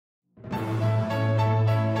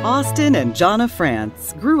Austin and Johnna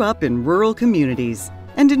Frantz grew up in rural communities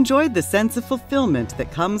and enjoyed the sense of fulfillment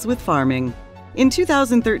that comes with farming. In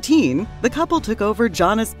 2013, the couple took over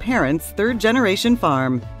Johnna's parents' third-generation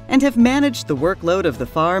farm and have managed the workload of the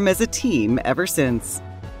farm as a team ever since.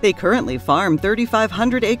 They currently farm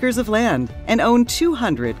 3,500 acres of land and own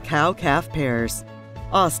 200 cow-calf pairs.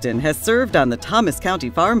 Austin has served on the Thomas County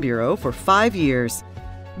Farm Bureau for 5 years.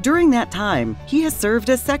 During that time, he has served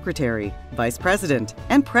as secretary, vice president,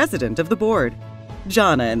 and president of the board.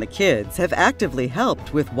 Johnna and the kids have actively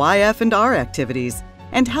helped with YF&R activities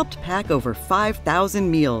and helped pack over 5,000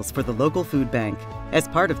 meals for the local food bank as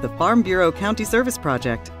part of the Farm Bureau County Service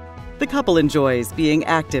Project. The couple enjoys being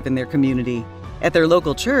active in their community. At their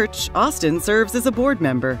local church, Austin serves as a board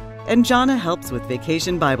member, and Johnna helps with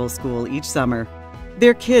Vacation Bible School each summer.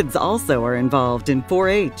 Their kids also are involved in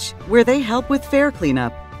 4-H, where they help with fair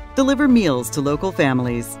cleanup, deliver meals to local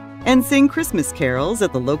families, and sing Christmas carols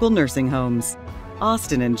at the local nursing homes.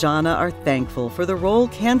 Austin and Johnna are thankful for the role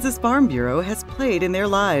Kansas Farm Bureau has played in their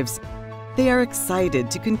lives. They are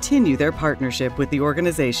excited to continue their partnership with the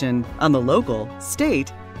organization on the local,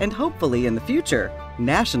 state, and hopefully in the future,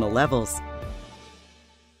 national levels.